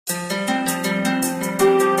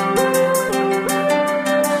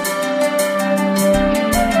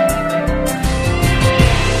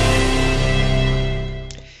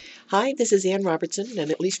Hi, this is Ann Robertson, and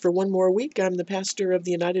at least for one more week, I'm the pastor of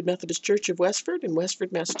the United Methodist Church of Westford in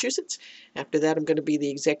Westford, Massachusetts. After that, I'm going to be the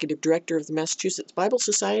executive director of the Massachusetts Bible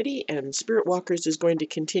Society, and Spirit Walkers is going to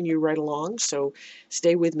continue right along, so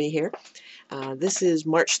stay with me here. This is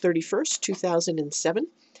March 31st, 2007,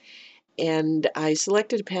 and I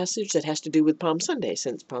selected a passage that has to do with Palm Sunday,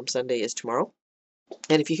 since Palm Sunday is tomorrow.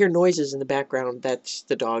 And if you hear noises in the background, that's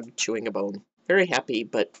the dog chewing a bone. Very happy,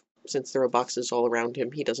 but since there are boxes all around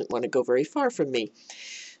him, he doesn't want to go very far from me.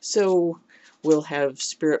 So we'll have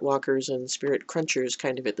Spirit Walkers and Spirit Crunchers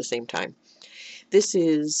kind of at the same time. This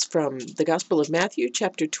is from the Gospel of Matthew,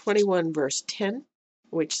 chapter 21, verse 10,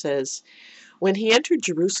 which says, "When he entered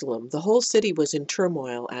Jerusalem, the whole city was in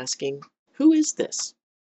turmoil, asking, 'Who is this?'"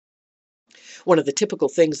 One of the typical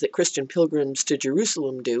things that Christian pilgrims to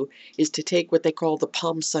Jerusalem do is to take what they call the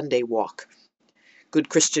Palm Sunday walk. Good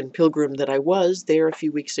Christian pilgrim that I was there a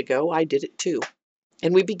few weeks ago, I did it too.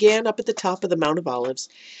 And we began up at the top of the Mount of Olives,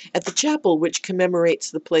 at the chapel which commemorates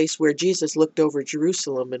the place where Jesus looked over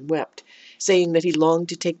Jerusalem and wept, saying that he longed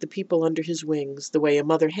to take the people under his wings, the way a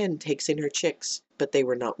mother hen takes in her chicks, but they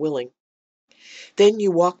were not willing. Then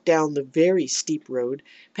you walk down the very steep road,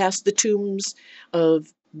 past the tombs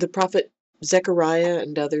of the prophet Zechariah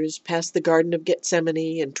and others, past the Garden of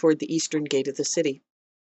Gethsemane and toward the eastern gate of the city.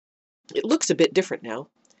 It looks a bit different now.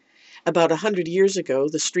 About 100 years ago,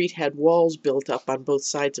 the street had walls built up on both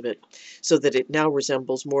sides of it, so that it now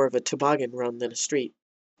resembles more of a toboggan run than a street.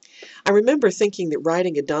 I remember thinking that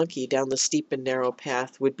riding a donkey down the steep and narrow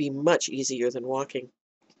path would be much easier than walking.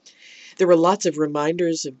 There were lots of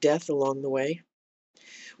reminders of death along the way.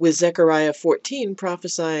 With Zechariah 14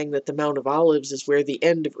 prophesying that the Mount of Olives is where the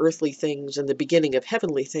end of earthly things and the beginning of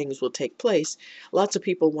heavenly things will take place, lots of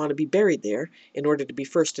people want to be buried there in order to be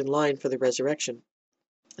first in line for the resurrection.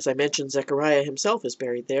 As I mentioned, Zechariah himself is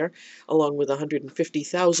buried there, along with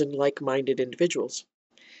 150,000 like-minded individuals.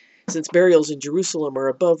 Since burials in Jerusalem are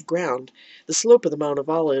above ground, the slope of the Mount of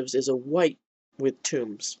Olives is white with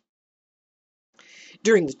tombs.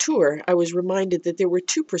 During the tour, I was reminded that there were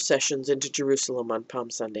two processions into Jerusalem on Palm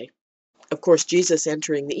Sunday. Of course, Jesus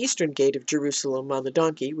entering the eastern gate of Jerusalem on the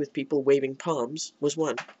donkey with people waving palms was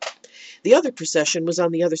one. The other procession was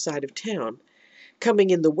on the other side of town. Coming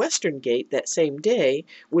in the western gate that same day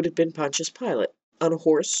would have been Pontius Pilate, on a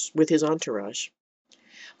horse with his entourage.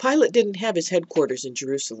 Pilate didn't have his headquarters in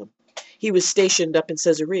Jerusalem. He was stationed up in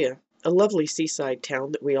Caesarea, a lovely seaside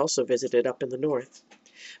town that we also visited up in the north.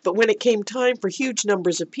 But when it came time for huge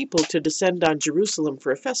numbers of people to descend on Jerusalem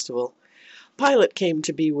for a festival, Pilate came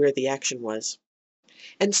to be where the action was.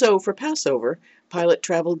 And so, for Passover, Pilate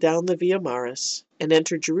traveled down the Via Maris and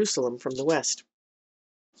entered Jerusalem from the west.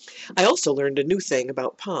 I also learned a new thing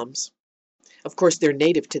about palms. Of course, they're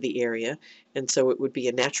native to the area, and so it would be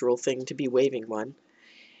a natural thing to be waving one.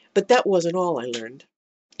 But that wasn't all I learned.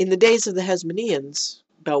 In the days of the Hasmoneans,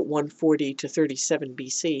 about 140 to 37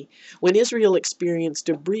 BC, when Israel experienced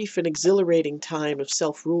a brief and exhilarating time of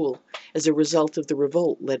self-rule as a result of the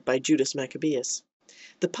revolt led by Judas Maccabeus,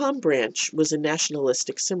 the palm branch was a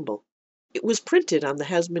nationalistic symbol. It was printed on the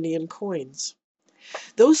Hasmonean coins.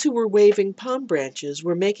 Those who were waving palm branches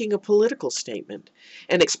were making a political statement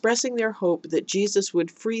and expressing their hope that Jesus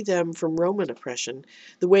would free them from Roman oppression,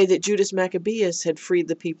 the way that Judas Maccabeus had freed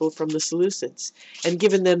the people from the Seleucids and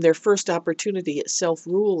given them their first opportunity at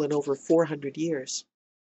self-rule in over 400 years.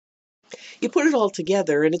 You put it all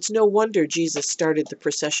together, and it's no wonder Jesus started the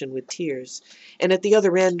procession with tears, and at the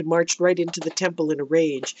other end marched right into the temple in a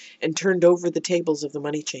rage and turned over the tables of the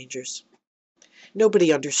money changers.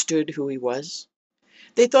 Nobody understood who he was.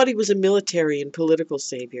 They thought he was a military and political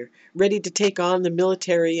savior, ready to take on the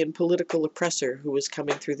military and political oppressor who was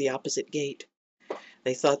coming through the opposite gate.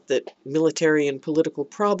 They thought that military and political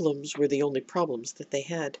problems were the only problems that they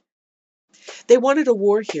had. They wanted a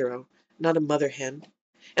war hero, not a mother hen,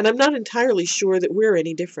 and I'm not entirely sure that we're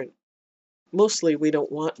any different. Mostly we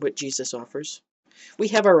don't want what Jesus offers. We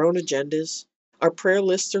have our own agendas. Our prayer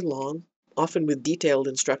lists are long, often with detailed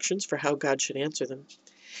instructions for how God should answer them.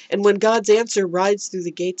 And when God's answer rides through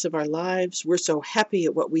the gates of our lives, we're so happy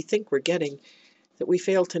at what we think we're getting that we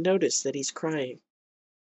fail to notice that he's crying.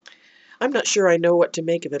 I'm not sure I know what to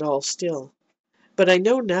make of it all still, but I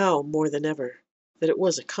know now more than ever that it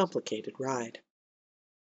was a complicated ride.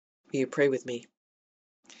 Will you pray with me?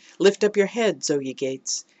 Lift up your heads, O ye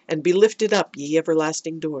gates, and be lifted up, ye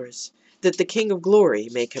everlasting doors, that the King of glory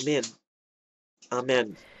may come in.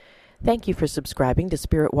 Amen. Thank you for subscribing to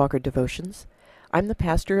Spirit Walker Devotions. I'm the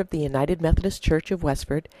pastor of the United Methodist Church of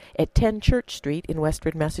Westford at 10 Church Street in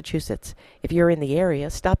Westford, Massachusetts. If you're in the area,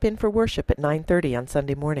 stop in for worship at 9:30 on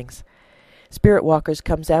Sunday mornings. Spirit Walkers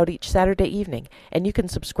comes out each Saturday evening, and you can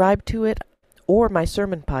subscribe to it or my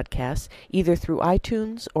sermon podcasts either through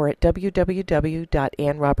iTunes or at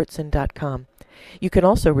www.annrobertson.com. You can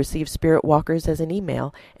also receive Spirit Walkers as an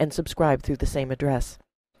email and subscribe through the same address.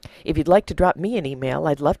 If you'd like to drop me an email,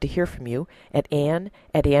 I'd love to hear from you at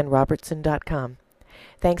ann@annrobertson.com.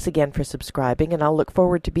 Thanks again for subscribing, and I'll look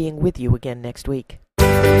forward to being with you again next week.